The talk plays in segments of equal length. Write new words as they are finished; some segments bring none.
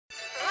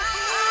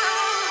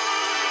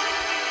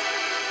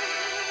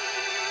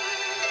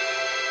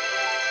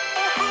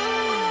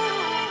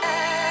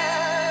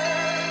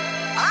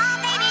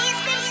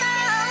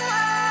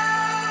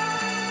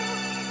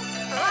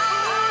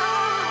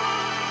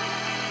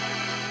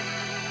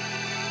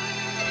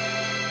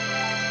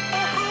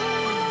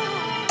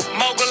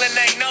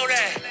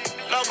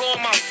logo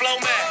on my flow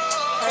mat.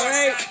 All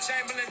right.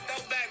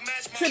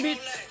 Tribute.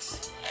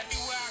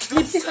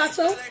 Nipsey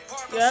Hussle.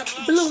 Yep.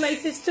 Blue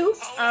Laces too.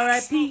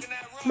 R.I.P.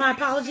 My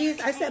apologies.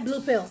 I said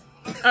blue pill.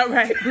 All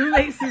right. Blue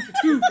Laces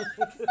too.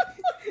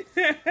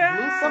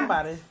 Blue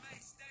somebody.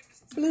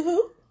 Blue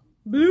who?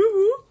 Blue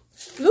who?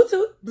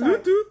 Bluetooth. Sorry.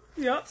 Bluetooth.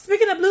 Yep.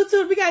 Speaking of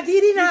Bluetooth, we got Dee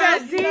Dee now. We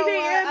got Dee Dee You know in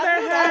what? I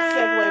knew the that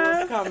segue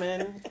house. was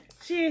coming.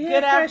 She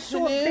here Good for a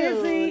short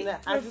afternoon. visit.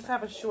 I just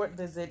have a short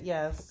visit,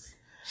 yes.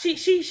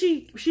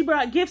 She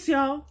brought gifts,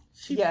 y'all.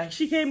 Yes.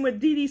 She came with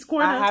Dee Dee's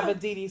corner. I have a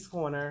Dee Dee's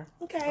Corner.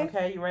 Okay.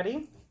 Okay, you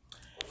ready?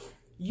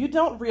 You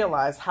don't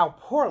realize how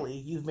poorly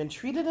you've been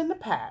treated in the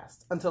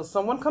past until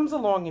someone comes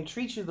along and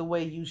treats you the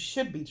way you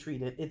should be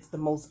treated. It's the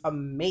most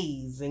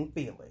amazing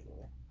feeling.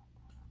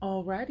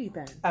 Alrighty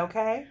then.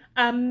 Okay?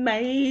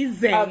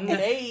 Amazing.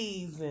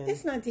 Amazing.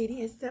 It's not Dee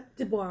Dee. It's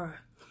Deborah.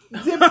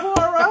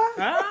 Deborah.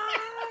 Ah,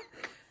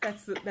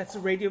 that's a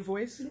radio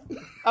voice.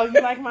 Oh,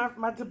 you like my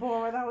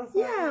Deborah? That was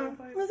Yeah,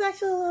 it was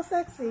actually a little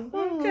sexy.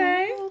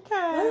 Okay. What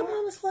if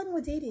I was flirting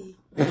with Dee Dee?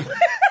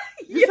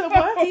 You said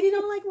what? Dee Dee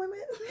don't like women?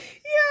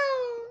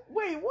 Yo.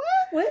 Wait, what?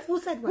 What? Who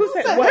said what? Who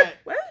said said what? that?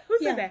 What? Who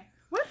said Yeah. that?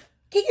 What?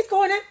 Kiki's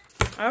Corner.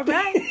 All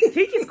right.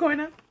 Kiki's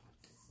corner.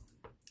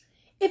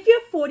 If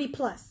you're 40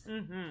 plus,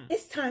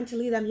 it's time to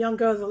leave them young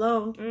girls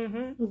alone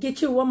and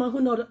get you a woman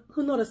who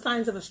know the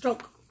signs of a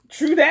stroke.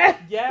 True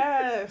that.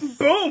 Yes.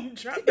 Boom.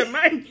 Drop the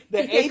mic. The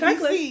TK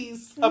Kirkland.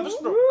 ABCs of a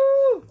stroke.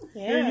 Woo.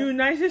 Yeah. The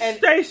United And-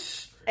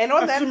 States And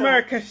on of that note,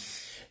 America.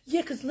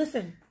 Yeah, because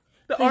listen,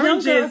 The young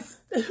oranges.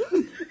 girls,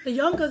 the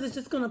young girls is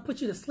just going to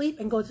put you to sleep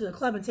and go to the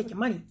club and take your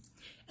money.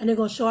 And they're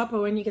going to show up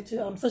when you get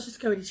your Social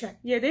Security check.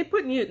 Yeah, they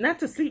putting you not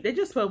to sleep. They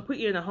just will put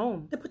you in a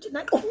home. They put you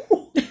like,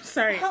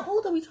 Sorry. how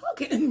old are we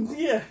talking?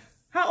 yeah.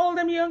 How old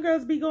them young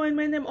girls be going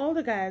when them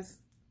older guys?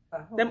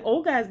 Them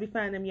old guys be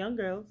finding them young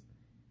girls.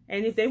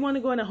 And if they want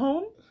to go in a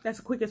home, that's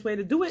the quickest way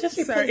to do it. Just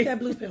replace that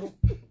blue pill.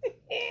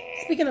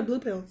 Speaking of blue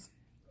pills,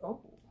 Oh.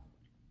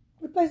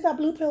 replace that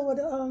blue pill with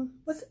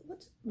what's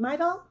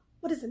Midol?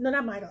 What is it? No,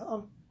 not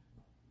Midol.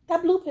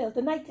 That blue pill,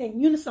 the night thing,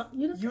 Unisom.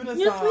 Unisom.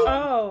 Unisleep?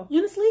 Oh.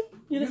 Unisleep?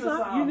 Unisom?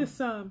 Unisom.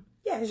 Unisom.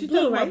 Yeah, it's She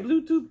blue, talking right? about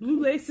Bluetooth, blue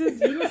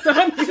laces,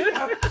 Unisom. Is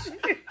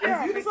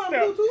Unisom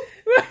Bluetooth?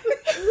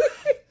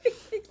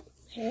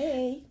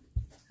 Hey.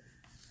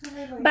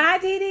 Bye,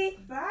 Dee Dee.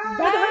 Bye.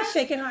 Look at her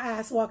shaking her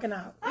ass walking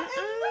out. I am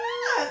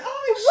not.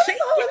 Oh, what's Shake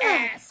all your of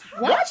that? ass.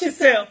 Watch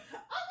yourself. I'm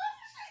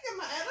shaking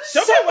my ass.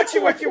 Show me what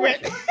you're working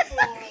with.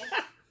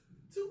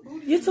 Two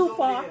booty You're too hoes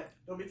far. over here.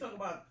 Don't be talking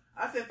about.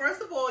 I said,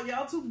 first of all,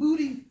 y'all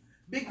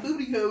big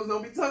booty hoes.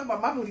 Don't be talking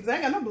about my booty 'cause I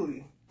ain't got no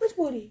booty. Which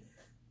booty?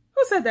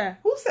 Who said that?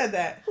 Who said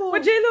that? Who?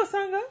 What J-Lo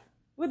sung her?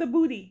 With a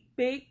booty.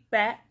 Big,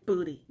 fat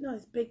booty. No,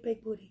 it's big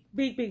booty.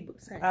 Big booty.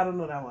 Sorry. I don't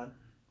know that one.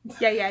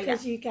 Yeah.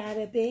 Because you got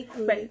a big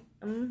booty.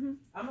 But, mm-hmm.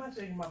 I'm not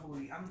shaking my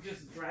booty. I'm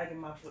just dragging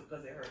my foot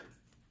because it hurts.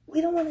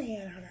 We don't want to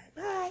hear all that.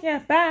 Bye. Yeah,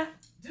 bye.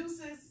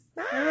 Deuces.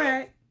 Bye. All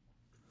right.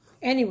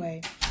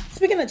 Anyway,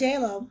 speaking of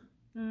J-Lo.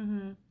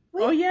 Mm-hmm.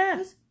 wait, Oh, yeah.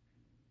 who's-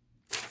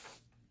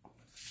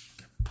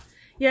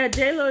 Yeah,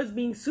 J-Lo is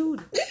being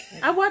sued.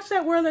 I watched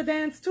that World of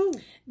Dance, too.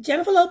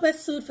 Jennifer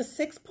Lopez sued for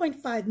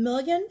 $6.5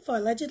 million for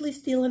allegedly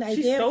stealing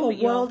idea stole for it,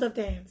 y'all. World of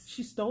Dance.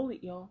 She stole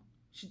it, y'all.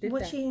 She did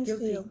What that. she didn't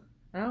Guilty. steal?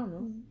 I don't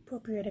know.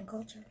 Appropriating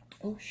culture.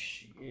 Oh,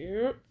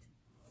 shit.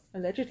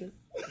 Allegedly.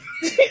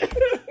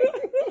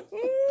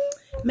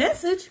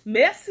 Message.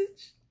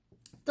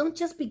 Don't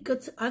just be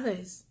good to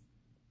others.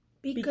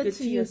 Be, Be good,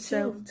 to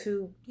yourself, too.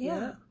 too.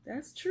 Yeah.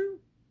 That's true.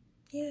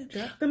 Yeah.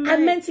 Drop the I mic.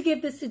 meant to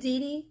give this to Dee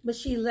Dee, but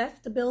she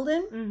left the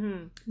building.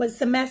 Mm-hmm. But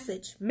it's a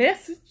message.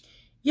 Message.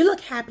 You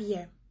look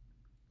happier.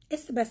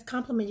 It's the best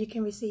compliment you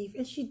can receive.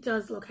 And she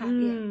does look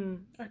happier.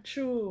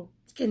 True.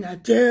 Getting a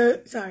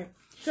dirt. Sorry.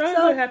 She always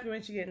So- so happy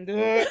when she getting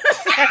good.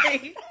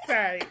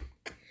 Sorry.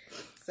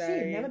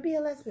 She'd never be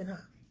a lesbian, huh?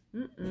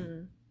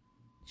 Mm-mm.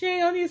 She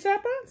ain't gonna use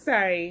strap on?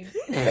 Sorry.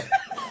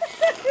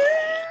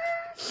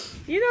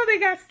 You know they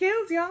got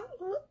skills, y'all.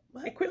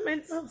 What?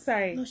 Equipment. No,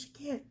 Sorry. no, she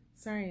can't.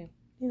 Sorry.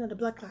 You know, the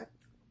blood clot.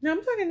 No,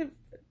 I'm talking to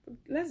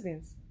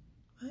lesbians.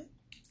 What?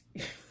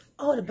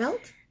 Oh, the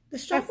belt? The I'm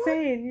strap on?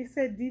 saying, you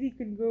said Dee Dee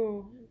couldn't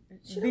go.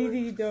 She Dee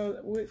Dee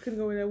couldn't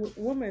go with a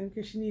woman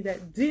because she need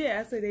that dick.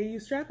 I said they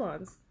use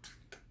strap-ons.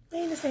 They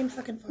ain't the same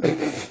fucking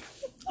phone.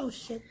 Oh,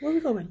 shit. Where we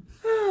going?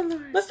 Oh,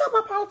 Lord. Let's talk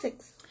about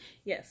politics.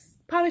 Yes.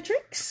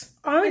 Politics.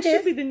 Oranges. That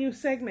should be the new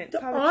segment. The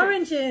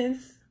Politics.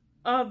 oranges.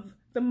 Of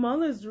the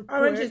Mueller's report.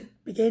 Oranges.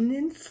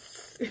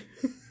 Beginnings.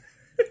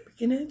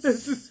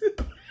 Beginnings.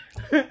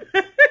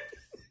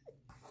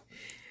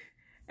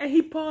 And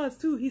he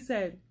paused too. He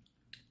said,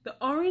 "The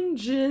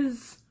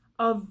oranges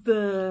of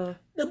The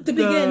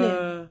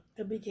beginning.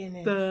 The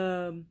beginning.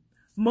 the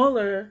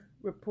Mueller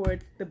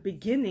report, the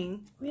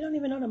beginning, We don't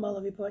even know the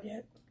Mueller report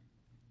yet.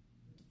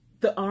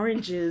 the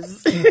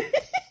oranges,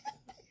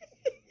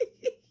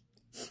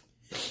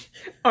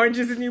 orange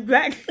is the new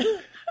black."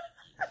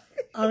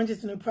 Orange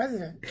is the new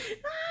president.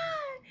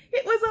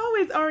 It was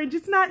always orange.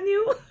 It's not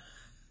new.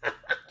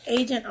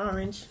 Agent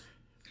Orange.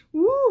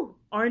 Woo!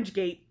 Orange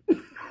Gate.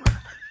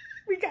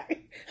 we got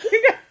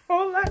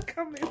whole lot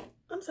coming.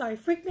 I'm sorry,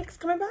 Freaknik's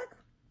coming back?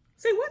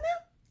 Say what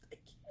now?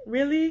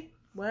 Really?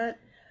 What?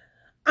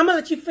 I'm gonna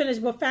let you finish,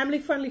 but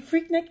family-friendly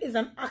Freaknik is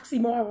an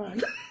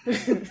oxymoron.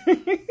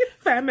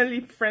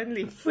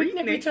 Family-friendly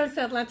Freaknik returns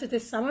to Atlanta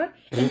this summer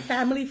in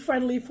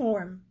family-friendly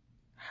form.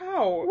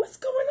 How? What's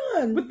going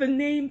on? With the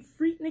name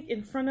Freaknik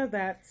in front of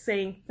that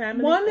saying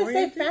family One that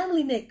oriented? say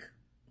Family Nick.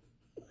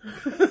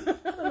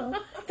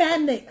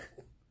 Fam Nick.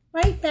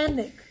 Right? Fam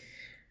Nick.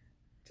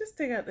 Just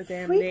take out the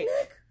damn Freak Nick.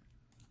 Nick?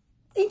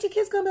 Ain't your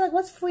kids gonna be like,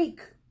 what's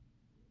freak?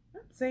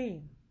 I'm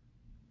saying.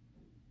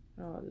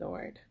 Oh,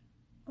 Lord.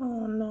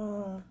 Oh,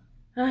 no.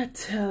 I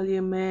tell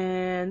you,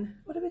 man.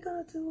 What are we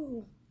gonna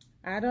do?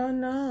 I don't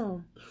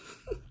know.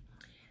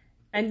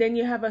 And then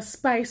you have a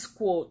spice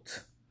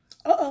quote.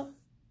 Uh-oh.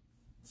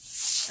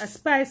 A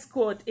spice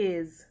quote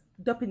is,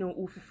 Dopino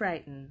oof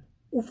frighten.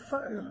 Oof.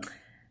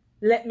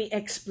 Let me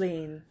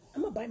explain.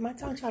 I'm gonna bite my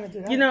tongue trying to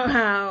do that. You know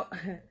how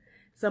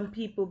some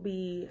people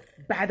be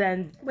bad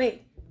and...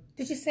 Wait,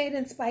 did you say it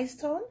in spice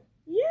tone?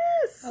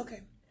 Yes.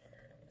 Okay.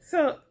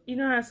 So, you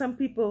know how some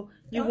people,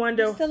 you You're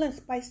wonder... still in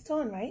spice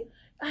tone, right?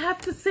 I have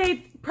to say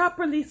it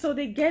properly so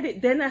they get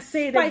it. Then I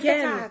say it Spice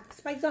again. attack.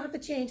 Spice don't have to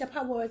change up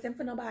her words and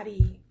for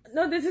nobody.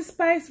 No, this is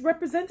Spice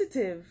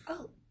representative.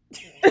 Oh.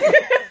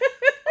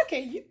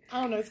 Okay,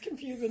 I don't know, it's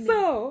confusing me.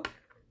 So,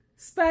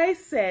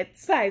 Spice said,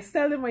 Spice,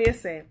 tell them what you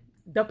say.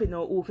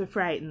 Dopino oof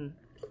frighten.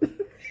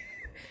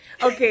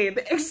 Okay,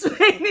 the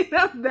explaining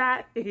of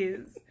that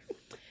is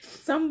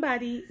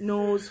somebody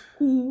knows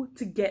who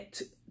to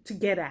get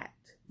at,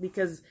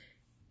 because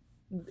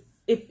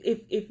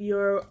if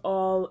you're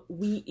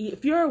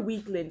if you're a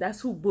weakling, that's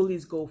who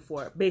bullies go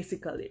for,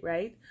 basically,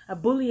 right? A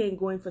bully ain't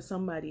going for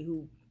somebody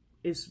who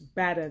is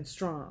bad and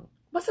strong.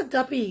 What's a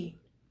duppy?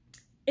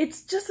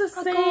 It's just a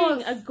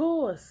saying, a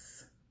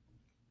ghost.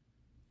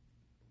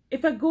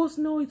 If a ghost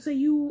knows that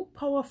you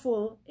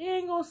powerful, it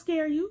ain't gonna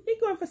scare you.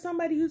 It's going for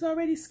somebody who's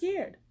already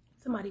scared.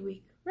 Somebody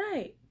weak.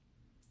 Right.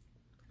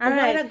 All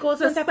right. That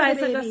ghost so Spice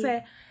gonna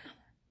say,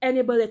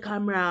 anybody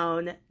come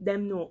round,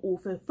 them know who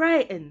for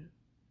frighten.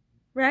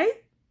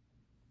 Right?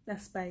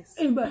 That's Spice.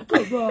 Anybody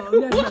come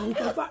round, them know who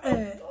for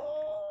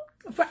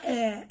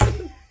frighten.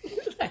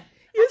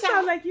 You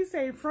sound like you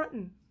say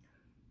frontin'.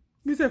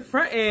 You said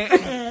frontin'.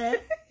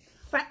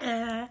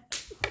 Frontin'.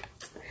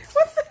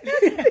 What's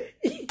that?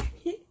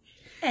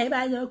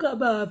 Anybody know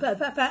come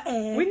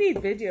on, We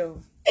need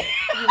video.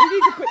 We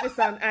need to put this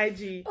on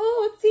IG.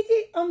 Oh,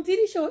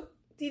 Didi should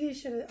did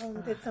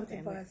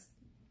something for us.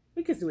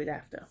 We could do it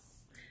after.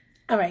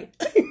 All right.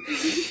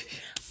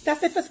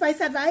 That's it for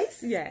Spice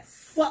advice?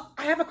 Yes. Well,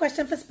 I have a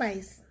question for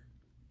Spice.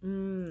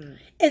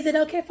 Is it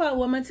okay for a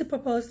woman to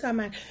propose to a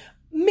man?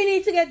 Me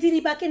need to get Didi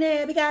back in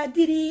here because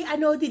I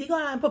know Didi go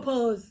and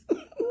propose.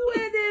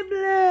 Where the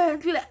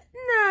blood?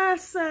 Nah,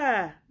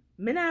 sir.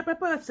 Me not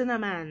propose to no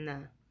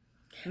man.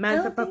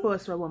 Man to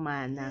propose to a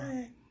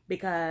woman.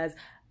 Because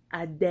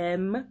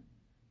them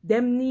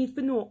need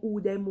to know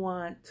who them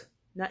want.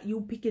 Not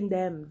you picking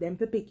them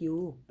to pick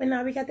you. But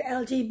now we got the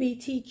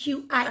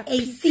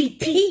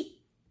LGBTQIACT.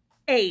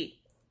 A.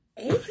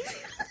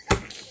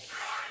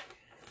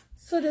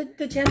 So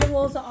the gender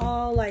roles are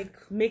all like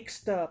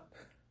mixed up.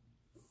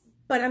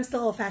 But I'm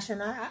still old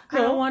fashioned. I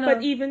don't want to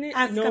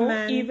ask a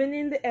man. Even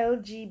in the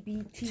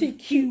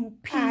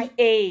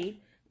LGBTQPA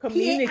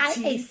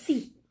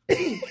community.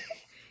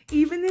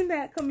 Even in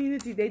that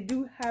community, they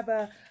do have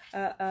a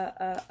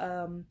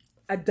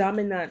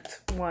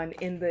dominant one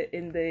in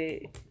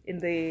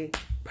the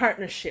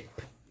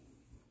partnership.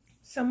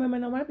 Some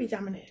women don't want to be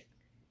dominated.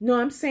 No,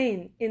 I'm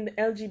saying in the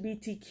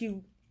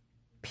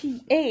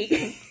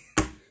LGBTQPA,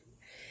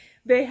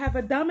 they have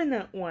a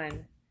dominant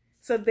one.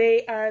 So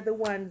they are the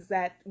ones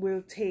that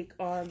will take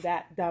on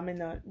that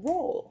dominant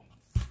role.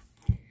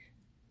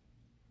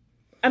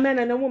 A man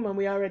and a woman,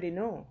 we already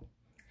know.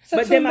 So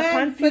but them are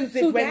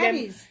confused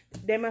when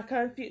them are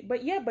confused.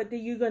 But yeah, but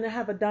you're gonna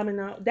have a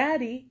dominant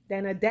daddy,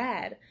 then a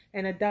dad,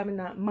 and a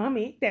dominant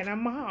mommy, then a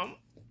mom.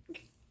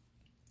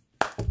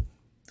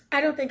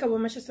 I don't think a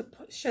woman should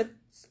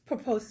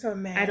propose to a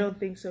man. I don't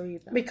think so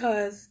either.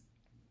 Because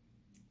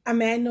a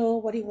man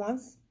knows what he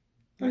wants,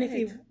 and if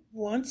he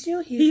wants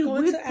you, he's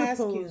going to ask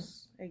you.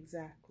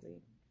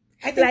 Exactly.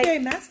 I think they're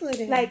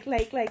emasculating.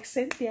 Like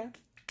Cynthia.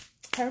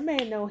 Her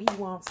man know he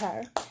wants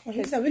her. Well,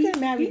 he said we get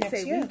married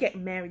next year. We get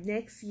married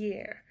next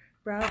year.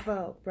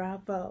 Bravo,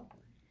 bravo.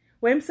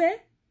 What I'm saying?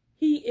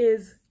 He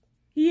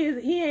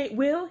ain't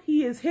Will,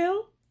 he is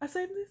Hill. I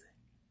said this.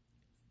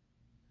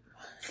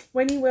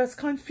 When he was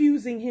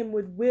confusing him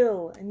with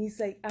Will, and he's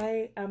like,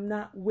 I am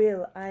not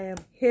Will, I am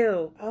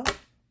Hill. Oh,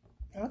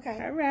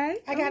 okay. All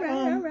right. I got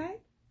all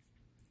right.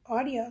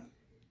 Audio.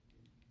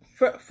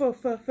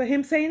 For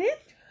him saying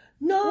it?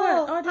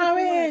 No,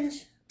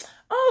 orange.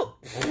 Oh.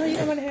 No, you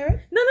don't want to hear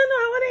it? No,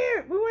 I want to hear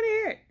it. We want to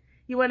hear it.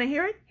 You want to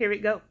hear it? Here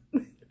it go.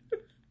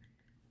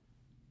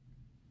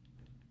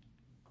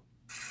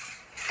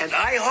 And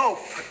I hope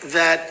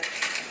that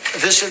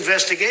this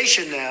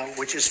investigation now,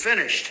 which is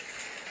finished,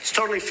 It's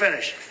totally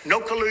finished. No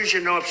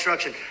collusion, no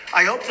obstruction.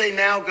 I hope they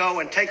now go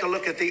and take a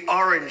look at the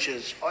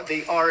oranges of the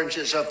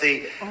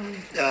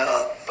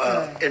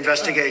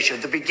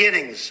investigation, the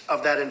beginnings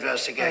of that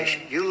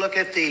investigation. You look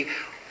at the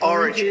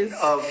origin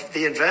of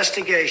the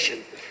investigation,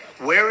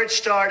 where it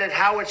started,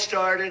 how it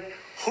started,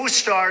 who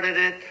started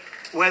it,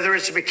 whether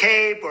it's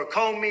McCabe or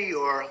Comey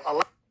or a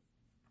lot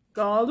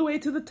Go all the way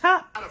to the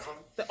top. of them.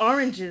 The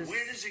oranges.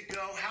 Where does it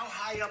go? How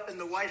high up in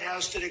the White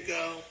House did it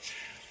go?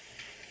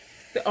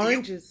 The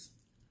oranges.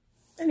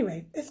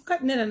 Anyway, it's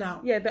cutting in and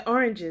out. Yeah, the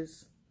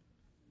oranges.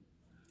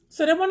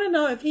 So they want to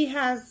know if he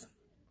has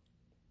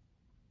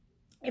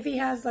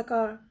like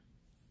a,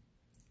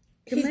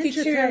 he's Dementia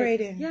type.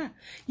 deteriorating. Yeah.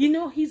 You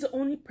know, he's the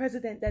only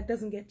president that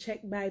doesn't get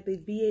checked by the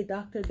VA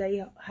doctor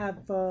they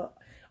have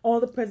all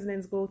the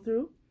presidents go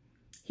through.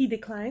 He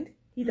declined.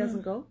 He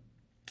doesn't go.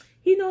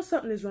 He knows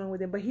something is wrong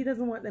with him, but he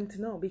doesn't want them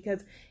to know,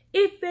 because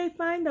if they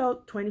find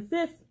out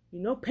 25th, you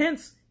know,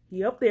 Pence,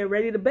 he up there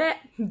ready to bat.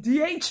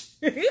 DH.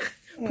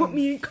 Put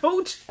me in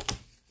coach.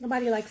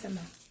 Nobody likes him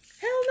though.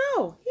 Hell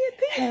no. He a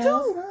thief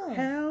Hells too. no.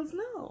 Hells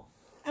no.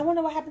 I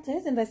wonder what happened to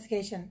his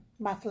investigation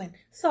about Flynn.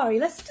 Sorry,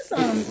 let's just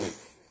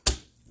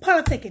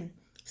politicking.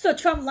 So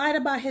Trump lied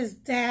about his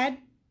dad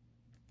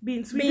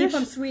Being Swedish. being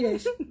from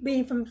Swedish,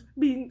 being from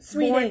Being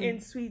Sweden. born in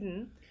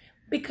Sweden.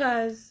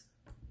 because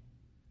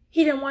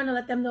he didn't want to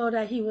let them know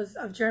that he was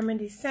of German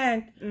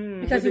descent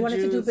because he the wanted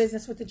to do Jews.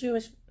 business with the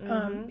Jewish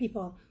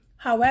people.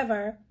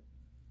 However,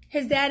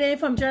 his dad ain't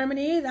from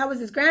Germany. That was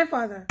his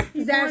grandfather.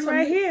 His dad's born from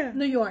right here.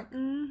 New York.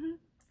 Mm-hmm.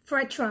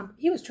 Fred Trump.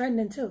 He was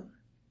trending too.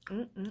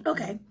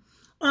 Okay.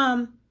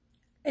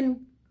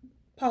 And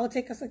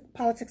politics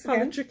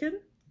again.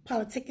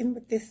 Politicking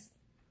with this.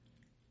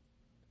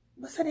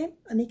 What's her name?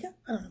 Anika?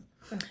 I don't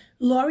know.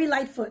 Lori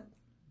Lightfoot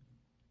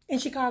in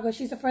Chicago.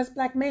 She's the first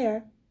black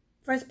mayor,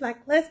 first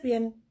black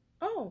lesbian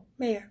Oh,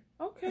 mayor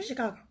okay. of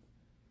Chicago.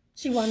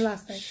 She won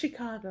last night.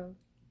 Chicago.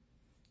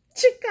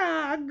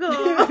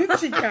 Chicago.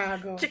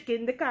 Chick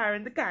in the car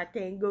and the car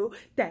can't go.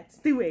 That's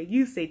the way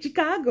you say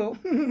Chicago.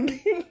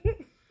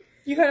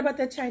 You heard about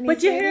the Chinese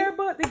But you lady? hear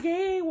about the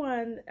gay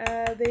one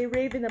they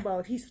raving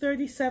about. He's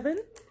 37.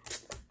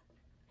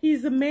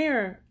 He's the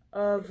mayor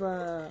of,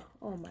 oh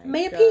my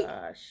Mayor Pete.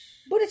 gosh.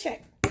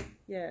 Buttigieg.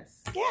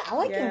 Yes. Yeah, I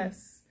like him.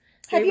 Yes.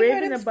 Have They you heard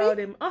raving him about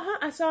speak? him.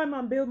 I saw him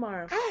on Bill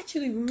Maher. I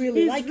actually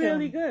really He's like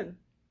really him. good.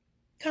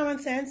 Common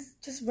sense,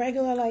 just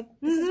regular, like,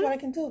 this is what I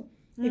can do.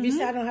 If you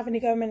say I don't have any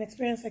government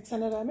experience like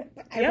Senator,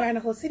 but I ran a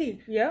whole city.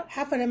 Yeah.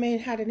 Half of them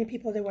ain't had any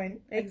people that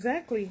went.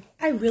 Exactly.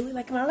 I really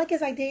like him. I like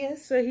his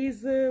ideas. So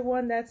he's the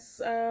one that's,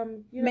 you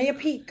know, Mayor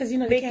Pete, because, you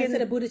know, they can't say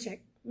the Buttigieg.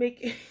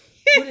 make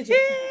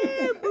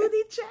Buttigieg.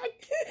 booty check.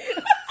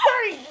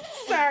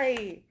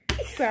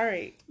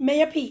 Sorry.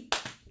 Mayor Pete.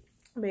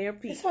 Mayor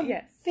Pete. This one,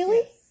 Yes. Philly?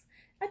 Yes.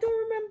 I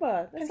don't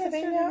remember. That's what I was trying to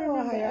Pennsylvania or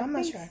remember. Ohio? I I'm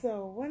not think sure.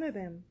 So one of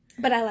them.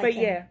 But I like But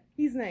him. yeah,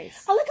 he's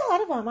nice. I like a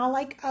lot of them. I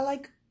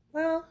like,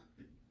 well,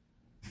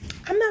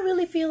 I'm not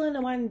really feeling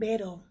the one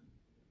Beto.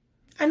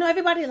 I know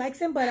everybody likes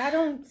him, but I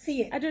don't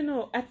see it. I don't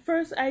know. At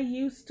first I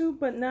used to,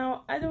 but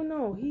now I don't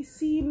know. He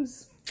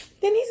seems,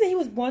 Didn't he say he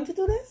was born to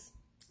do this?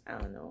 I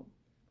don't know.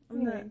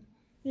 I'm not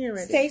here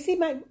ready. Stacey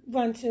might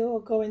run to or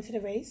go into the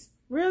race.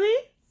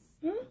 Really?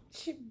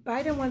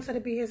 Biden wants her to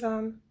be his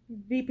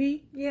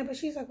VP? Yeah, but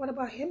she's like, what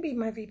about him being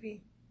my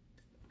VP?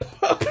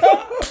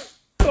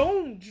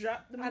 Don't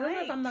drop the mic. I don't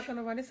know if I'm not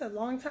gonna run. It's a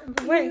long time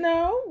away.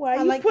 No, why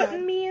I you like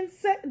putting that. me in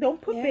Don't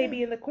put Yeah.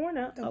 baby in the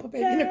corner. Don't put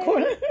baby in the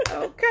corner.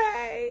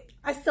 Okay.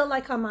 I still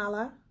like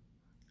Kamala.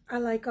 I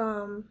like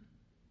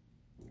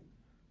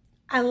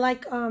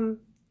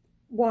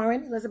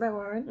Warren, Elizabeth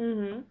Warren.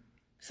 Mm-hmm.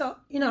 So,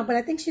 you know, but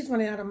I think she's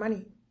running out of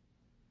money.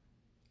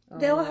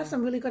 They all have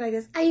some really good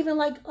ideas. I even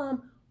like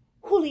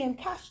Julian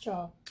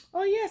Castro.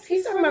 Oh yes, He's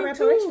he's talking about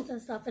running reparations too.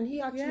 and stuff, and he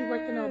actually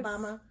worked in the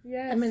Obama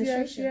Yes,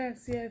 administration.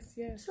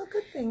 Yes. So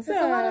good things.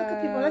 There's a lot of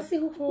good people. Let's see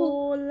who.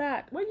 Whole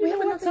lot. Well, you We know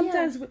haven't what? nothing yet.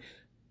 Sometimes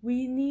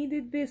we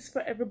needed this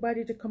for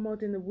everybody to come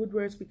out in the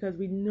woodworks, because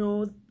we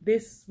know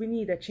this. We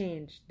need a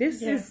change.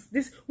 This Yeah. is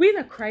this. We're in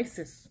a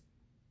crisis.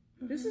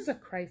 This is a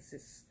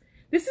crisis.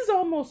 This is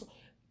almost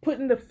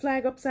putting the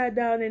flag upside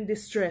down in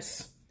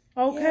distress.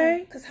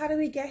 Okay. Because how do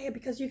we get here?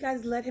 Because you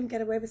guys let him get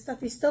away with stuff.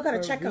 You still got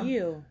to check him.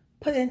 Real.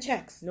 Put in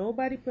checks.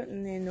 Nobody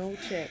putting in no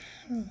check.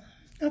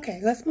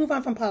 Okay, let's move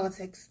on from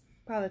politics.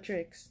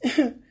 Politics.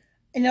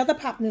 In other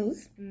pop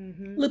news,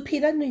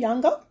 Lupita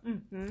Nyong'o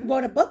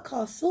wrote a book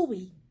called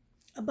Sui,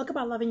 a book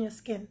about loving your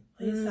skin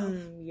for yourself,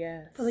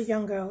 Yes. for the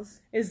young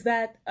girls. Is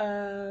that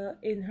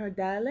in her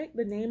dialect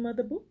the name of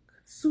the book?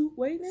 Sue,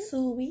 wait name?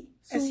 Sui,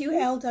 Sui?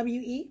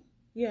 Sulwe.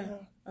 Yeah.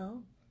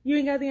 Oh. You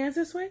ain't got the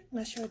answer, Sway?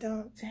 I sure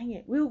don't. Dang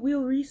it. We'll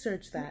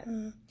research that.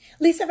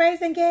 Lisa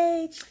Ray's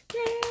engaged.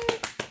 Yay.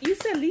 You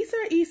said Lisa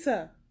or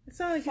Issa? It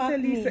sounded like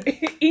Fuck you said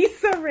Lisa.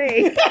 Issa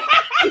Rae.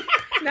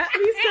 Not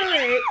Lisa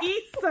Ray.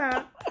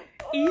 Issa.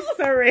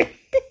 Issa Rae.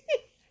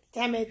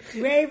 Damn it,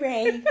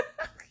 Ray.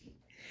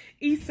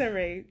 Issa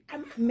Rae.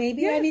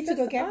 Maybe I Yes, need to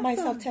go that's get awesome.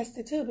 myself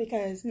tested too,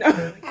 because No.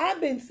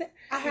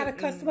 I had a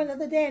customer the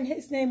other day and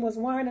his name was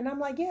Warren, and I'm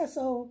like, yeah,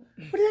 so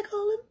what did I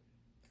call him?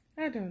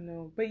 I don't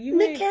know, but you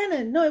Nick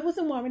Cannon. No, it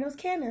wasn't Warren. It was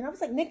Cannon. I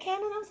was like, Nick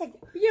Cannon? I was like,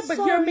 yeah, but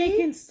you're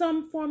making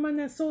some form of an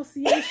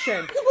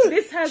association.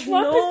 This has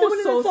Trump no is doing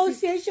an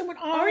association with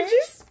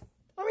oranges.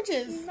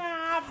 Oranges.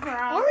 Nah,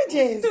 bro.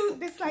 Oranges.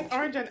 It's like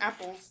orange and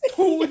apples.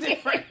 Two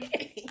different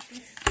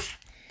things.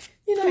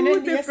 You know, and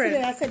then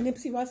yesterday I said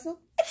Nipsey Russell.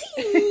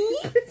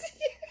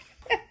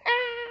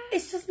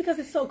 It's just because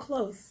it's so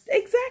close.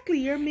 Exactly,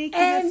 you're making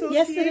and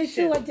association. Yesterday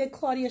too, I did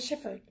Claudia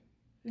Schiffer.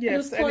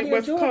 Yes, and it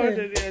was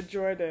Claudia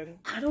Jordan.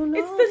 I don't know.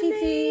 It's the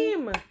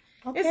name.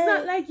 Okay. It's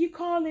not like you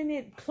calling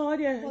it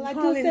Claudia. Well, I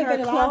calling do say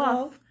her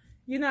cloth.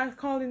 You're not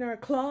calling her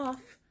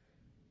cloth.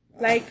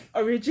 Like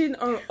origin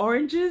or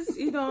oranges,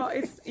 you know.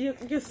 It's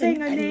you're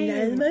saying a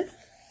name.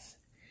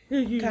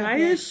 The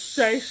United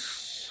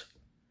States.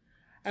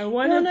 I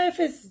don't know if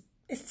it's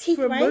teeth,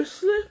 for right?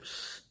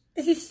 Muslims.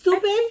 Is he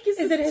stupid? Is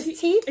it his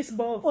teeth? It's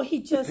both. Or he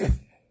just...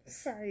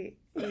 Sorry.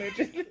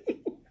 Allegedly.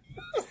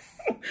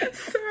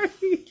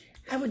 Sorry.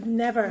 I would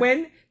never.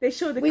 When they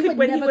showed the clip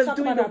when he was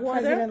doing the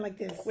water. Like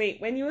this.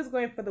 Wait, when he was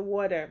going for the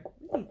water.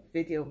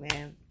 Video,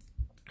 man.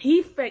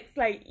 He fixed,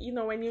 like, you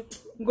know, when you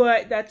go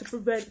like that to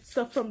prevent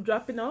stuff from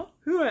dropping off.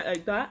 He went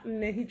like that,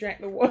 and then he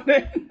drank the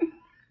water.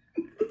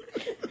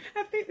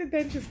 I think the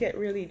dentures get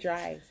really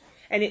dry.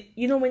 And it,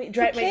 you know, when it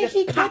dry, it might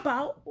just pop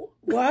out.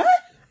 What?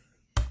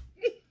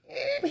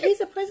 But he's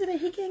a president.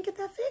 He can't get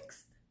that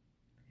fixed.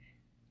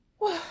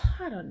 Well,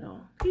 I don't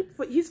know.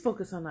 He's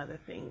focused on other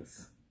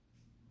things.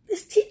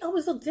 His teeth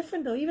always look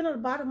different, though. Even on the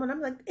bottom one,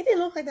 I'm like, it didn't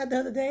look like that the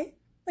other day.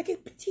 Like, his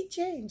teeth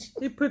changed.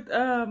 They put,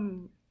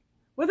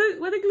 what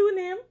the glue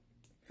name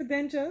for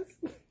dentures?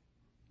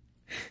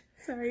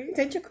 Sorry.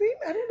 Denture cream?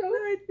 I don't know.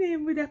 What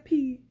name with a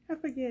P? I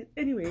forget.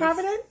 Anyway.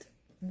 Provident?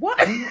 What?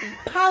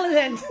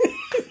 Polident.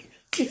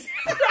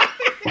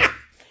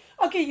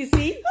 Okay, you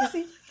see?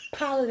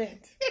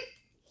 Polident.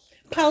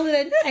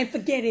 Polident and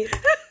forget it.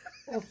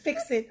 Or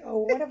fix it.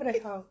 Or whatever the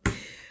hell.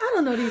 I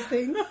don't know these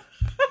things.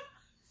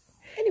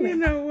 Anyway. You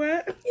know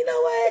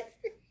what?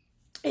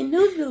 In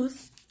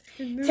news,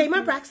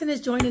 Tamar Braxton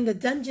is joining the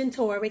Dungeon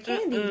Tour with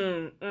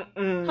Candy.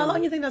 How long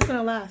do you think that's going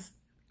to last?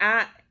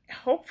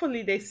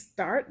 Hopefully they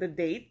start the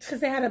date. Because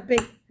they had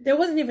they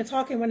wasn't even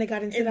talking when they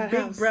got into that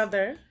house. Big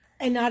Brother.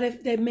 And now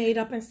they made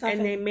up and stuff.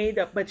 And they made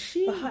up. But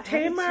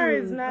Tamar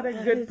is not a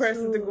good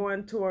person to go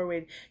on tour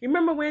with. You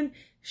remember when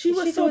she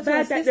was so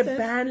bad that the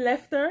band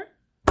left her?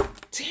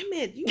 Damn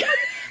it.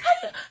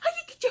 How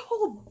you get your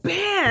whole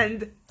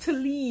band to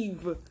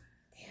leave?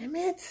 Damn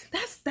it.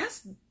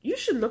 That's you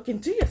should look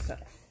into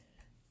yourself.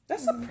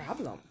 That's a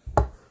problem.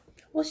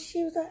 Well,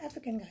 she was an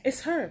African guy.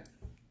 It's her.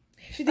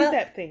 She did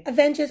that thing.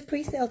 Avengers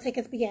pre-sale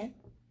tickets began.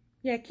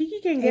 Yeah, Kiki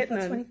can't get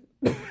none.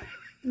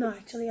 No,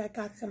 actually, I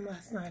got some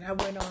last night. I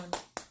went on.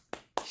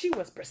 She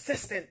was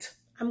persistent.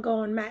 I'm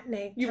going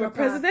matinee. You were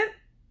president?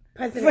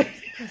 President.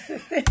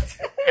 Persistent.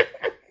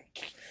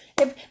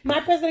 If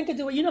my president could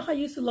do it, you know how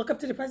you used to look up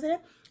to the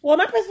president? Well,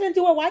 my president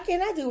do it. Why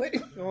can't I do it?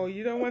 Oh,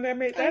 you don't want to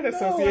make that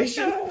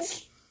association. I know.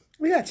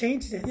 We got to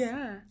change this.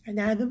 Yeah.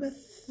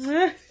 Anonymous.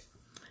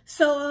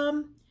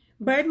 So,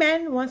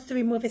 Birdman wants to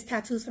remove his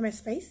tattoos from his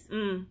face.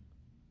 You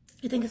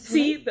think it's too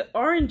late? The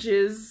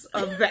oranges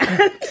of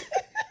that.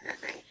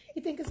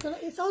 You think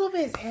it's all over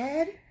his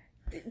head?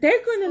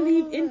 They're going to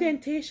leave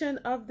indentation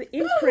of the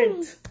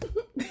imprint.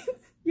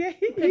 Yeah,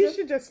 he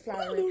should just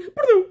fly away.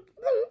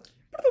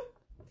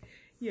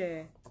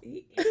 Yeah.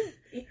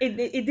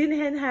 It didn't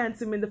enhance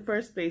him in the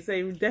first place. So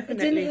it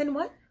definitely... It didn't end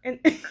what?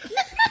 It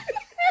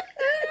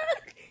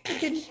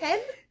didn't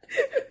end?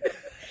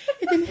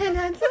 It didn't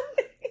enhance him?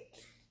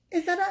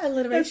 Is that an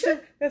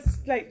alliteration? That's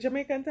like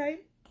Jamaican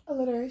type?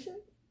 Alliteration?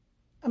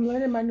 I'm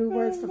learning my new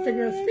words for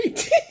figure of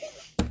speech.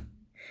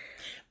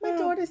 My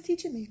daughter's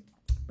teaching me.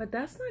 But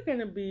that's not going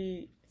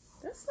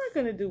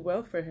to do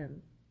well for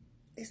him.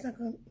 It's not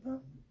going to...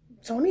 Well,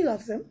 Tony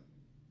loves him.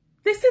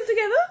 They still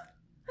together?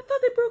 I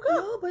thought they broke up.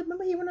 No, but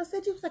remember when I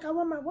said you was like, I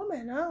want my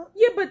woman.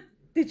 Yeah, but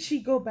did she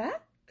go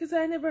back? Because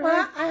I never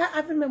heard. I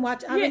haven't been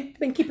watching. I haven't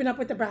been keeping up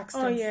with the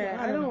Braxtons. Oh, yeah.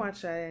 So I don't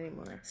watch that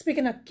anymore.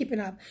 Speaking of keeping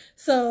up.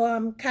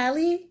 So,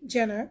 Kylie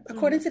Jenner,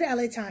 according to the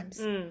LA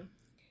Times,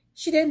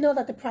 she didn't know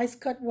that the price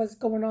cut was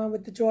going on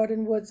with the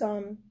Jordan Woods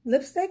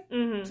lipstick.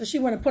 So she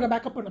wanted to put her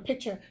back up on a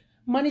picture.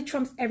 Money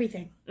trumps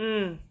everything.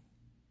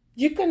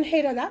 You couldn't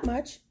hate her that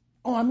much.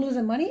 Oh, I'm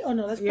losing money? Oh,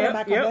 no, let's put it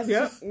back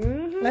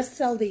on. Let's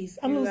sell these.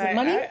 I'm losing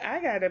money?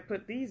 I got to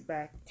put these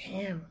back.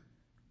 Damn.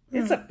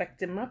 It's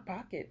affecting my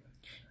pocket.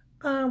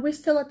 We're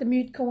still at the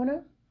mute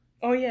corner.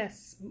 Oh,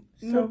 yes.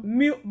 So,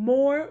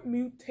 more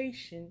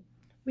mutation.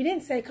 We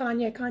didn't say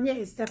Kanye. Kanye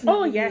is definitely...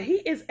 Oh, yeah. He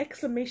is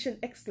exclamation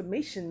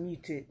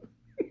muted.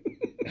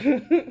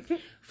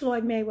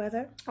 Floyd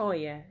Mayweather. Oh,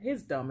 yeah.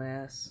 His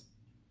dumbass.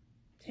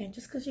 Damn,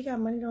 just because you got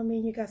money don't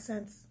mean you got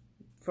sense.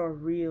 For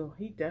real.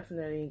 He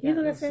definitely got You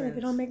know that saying? If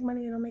you don't make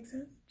money, it don't make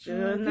sense?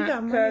 Sure,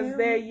 not because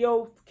they're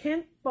your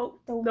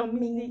kinfolk. Don't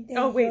mean they're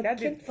your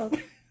kinfolk.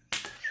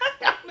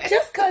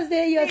 Just because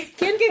they're your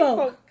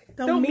kinfolk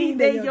don't mean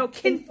they're your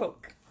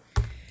kinfolk.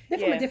 They're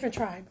from a different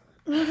tribe.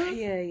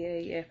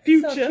 Yeah.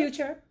 Future. So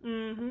Future.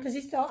 Mm-hmm. Because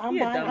he's still, I'm He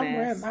a wearing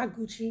dumbass. my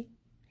Gucci.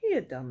 He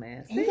a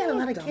dumbass. He got a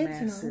lot of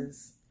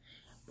kids,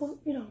 Well,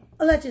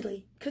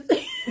 allegedly. Because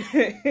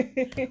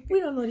we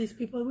don't know these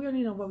people. We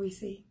only know what we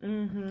see.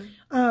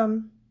 Mm-hmm.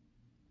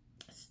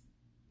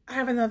 I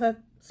have another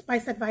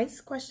spice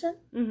advice question.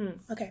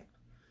 Mm-hmm. Okay.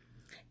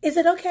 Is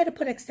it okay to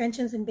put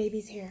extensions in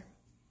baby's hair?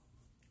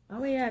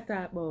 What we are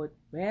talking about?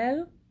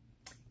 Well,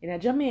 in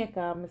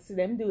Jamaica, I see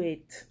them do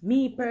it.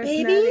 Me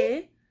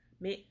personally,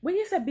 when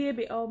you say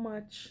baby, how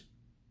much?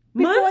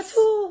 Before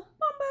 2.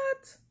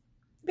 Months?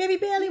 Baby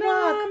barely No,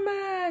 walk.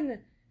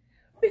 man.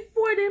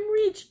 Before them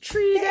reach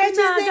 3, The they edges,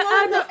 not they got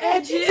want no the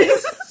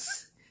edges.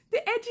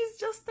 The edges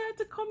just start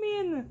to come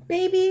in.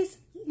 Babies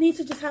need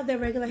to just have their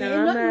regular hair.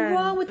 No, Nothing man.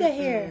 wrong with their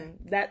hair.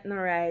 That not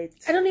right.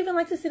 I don't even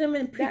like to see them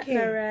in That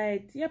pre-care. not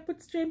right. You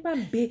put straight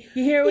on baby.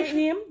 You hear what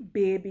name?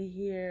 Baby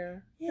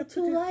hair. Yeah,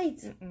 too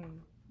light.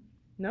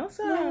 No,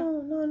 sir.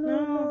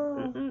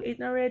 No. It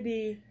not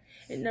ready.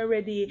 It not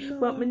ready. No.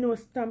 But me know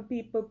some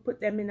people put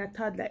them in a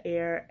toddler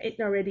hair. It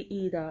not ready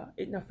either.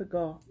 It not for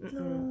go.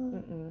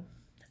 No.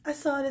 I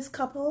saw this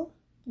couple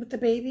with the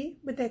baby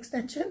with the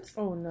extensions.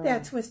 Oh no.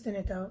 They're twisting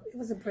it though. It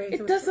was a braid.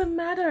 It doesn't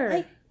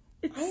matter.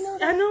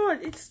 I know.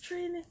 It's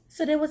training.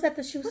 So they was at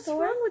the shoe What's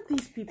store. wrong with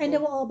these people? And they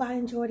were all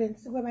buying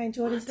Jordans. They were buying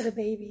Jordans for the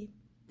baby.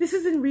 This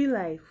is in real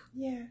life.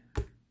 Yeah.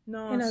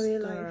 No, In a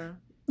real life.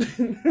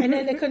 And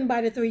then they couldn't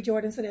buy the 3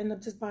 Jordans, so they ended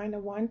up just buying the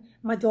 1.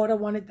 My daughter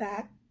wanted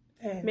that.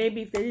 And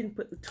Maybe if they didn't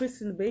put the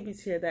twist in the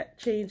baby's hair, that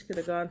change could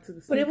have gone to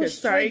the sneakers. but it was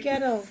Sorry. straight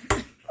ghetto.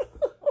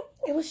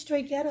 It was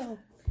straight ghetto.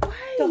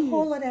 Why? The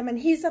whole of them. And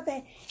he's up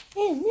there.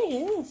 Hey,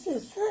 nigga, this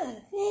is, yeah,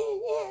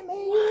 man.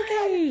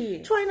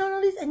 Why? Trying on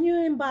all these, and you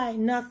didn't buy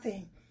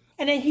nothing.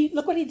 And then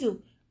look what he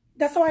do.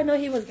 That's how I know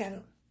he was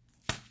ghetto.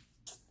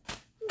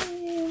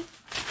 Man.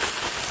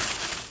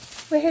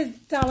 With his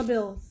dollar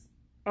bills.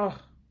 Oh.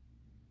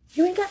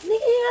 You ain't got, nigga,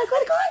 you ain't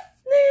got credit card?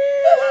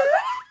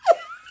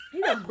 He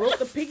done broke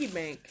the piggy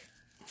bank.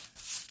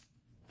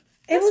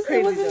 It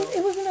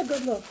crazy, wasn't a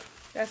good look.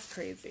 That's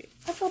crazy.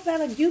 I felt bad.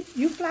 Like, you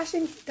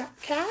flashing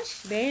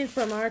cash? They ain't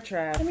from our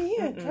tribe. I mean,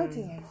 here, throw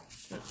to him.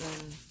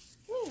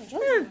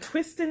 They're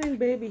twisting in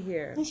baby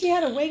hair. And she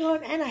had a wig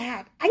on and a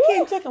hat. I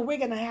can't take a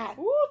wig and a hat.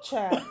 Ooh,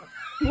 child.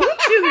 Ooh,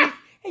 chilly.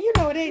 And you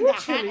know it ain't a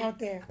hat out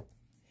there.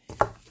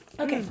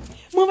 Okay,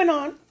 moving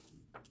on.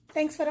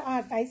 Thanks for the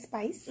advice,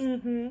 Spice.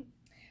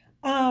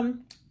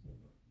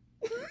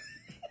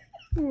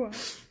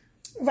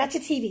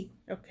 Ratchet TV.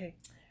 Okay.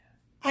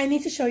 I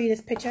need to show you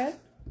this picture.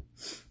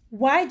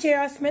 Why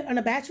J.R. Smith on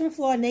the bathroom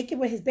floor naked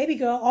with his baby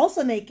girl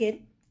also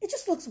naked? It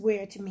just looks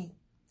weird to me.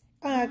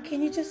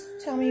 Can you just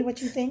tell me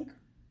what you think?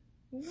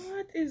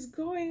 What is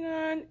going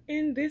on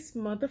in this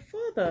mother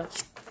father?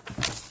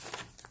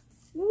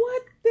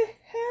 What the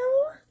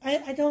hell?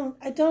 I don't.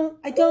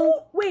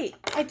 Wait.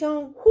 I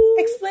don't. Who?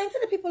 Explain to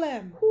the people,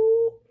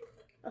 Who?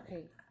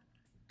 Okay.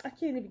 I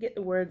can't even get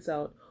the words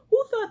out.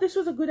 Who thought this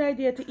was a good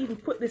idea to even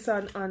put this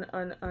on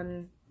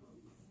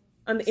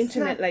the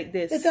internet like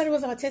this? They thought it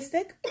was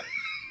autistic.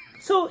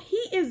 So he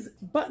is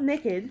butt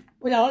naked.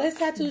 With all his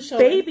tattoos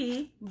showing.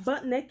 Baby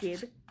butt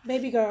naked.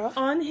 Baby girl.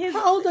 On his.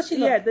 How old does she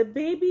look? Yeah, the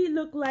baby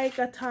looked like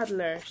a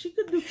toddler. She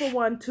could do for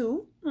 1,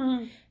 2.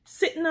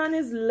 Sitting on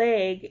his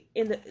leg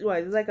in the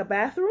it's like a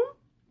bathroom.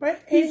 Right.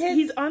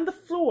 He's on the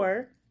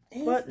floor,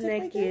 butt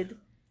naked, naked,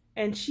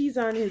 and she's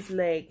on his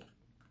leg.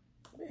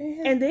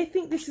 And they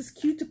think this is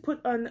cute to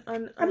put on.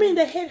 I mean,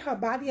 they hit her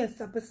body and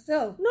stuff, but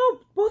still. No,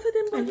 both of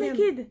them butt And him.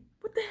 naked.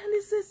 What the hell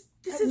is this?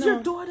 This is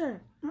your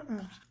daughter. What the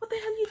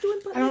hell are you doing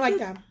butt naked? I don't like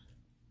that.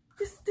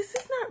 This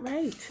is not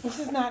right. This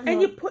is not.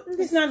 And you're putting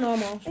this. It's not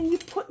normal. And you're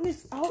putting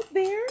this out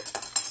there.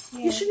 Yeah.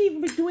 You shouldn't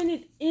even be doing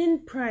it in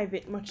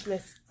private, much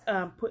less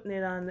putting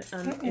it on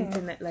the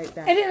internet like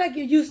that. And then like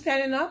you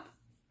standing up,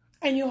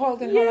 and you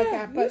holding her like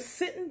that, you but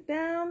sitting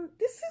down.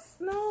 This is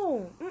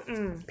no.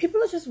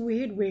 people are just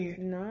weird.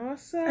 No,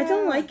 sir. I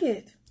don't like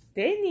it.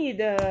 They need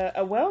a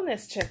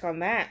wellness check on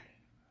that.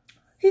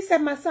 He said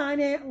my sign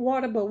ain't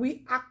water, but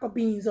we aqua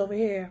beans over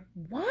here.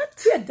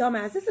 What? You're a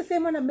dumbass. This is the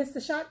same one that missed the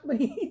shot when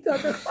he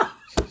thought the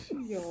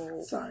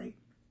Yo. Sorry.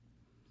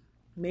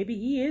 Maybe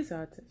he is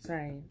autistic.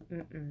 Sorry.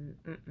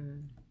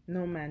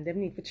 No, man. They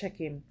need to check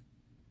him.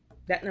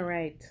 That not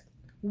right.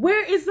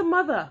 Where is the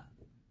mother?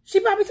 She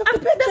probably took the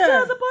picture. That's what I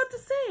was about to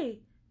say.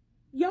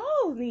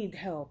 Y'all need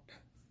help.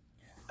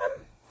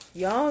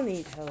 Y'all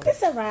need help.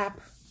 It's a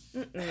wrap.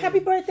 Happy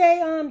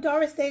birthday,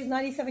 Doris Day is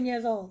 97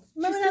 years old.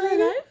 Remember She's that still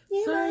lady? alive?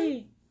 Yeah.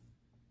 Sorry.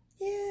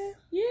 Yeah.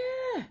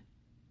 Yeah.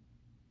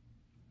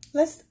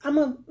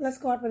 Let's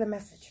go out with a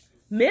message.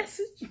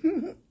 Message?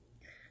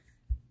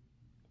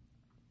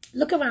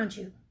 Look around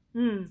you.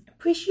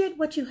 Appreciate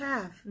what you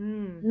have.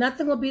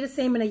 Nothing will be the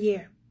same in a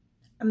year.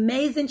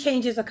 Amazing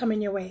changes are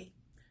coming your way.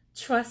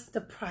 Trust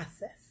the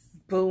process.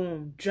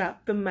 Boom.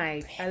 Drop the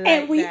mic. I like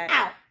And we that.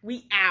 out.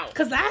 We out.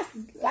 Because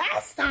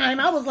last time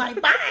I was like,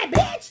 bye,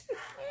 bitch.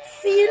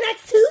 See you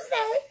next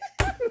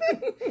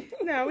Tuesday.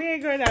 No, we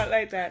ain't going out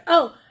like that.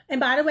 Oh, and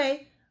by the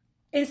way,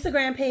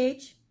 Instagram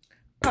page.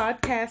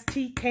 Podcast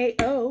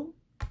TKO.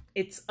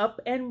 It's up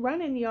and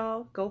running,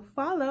 y'all. Go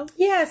follow.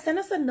 Yeah, send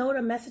us a note,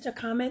 a message, a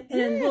comment, and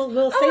then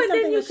we'll say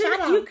something.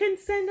 You can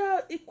send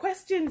out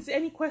questions,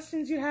 any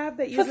questions you have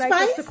that you'd like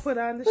us to put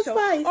on the show.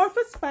 Spice. Or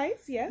for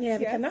Spice, yes. Yeah,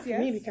 but not for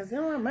me because they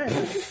don't want mine.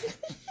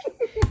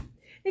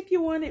 If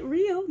you want it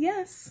real,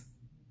 yes.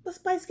 But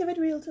Spice give it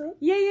real too.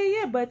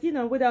 Yeah. But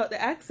without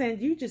the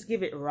accent, you just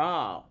give it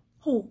raw.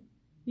 Who?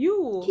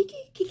 You.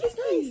 Kiki's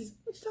nice.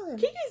 What you talking?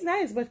 Kiki's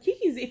nice, but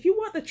Kiki's, if you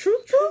want the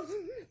truth,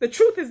 the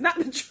truth is not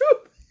the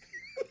truth.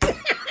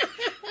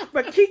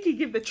 But Kiki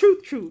give the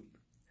truth.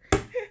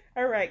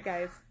 All right,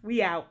 guys.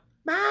 We out.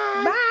 Bye.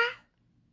 Bye.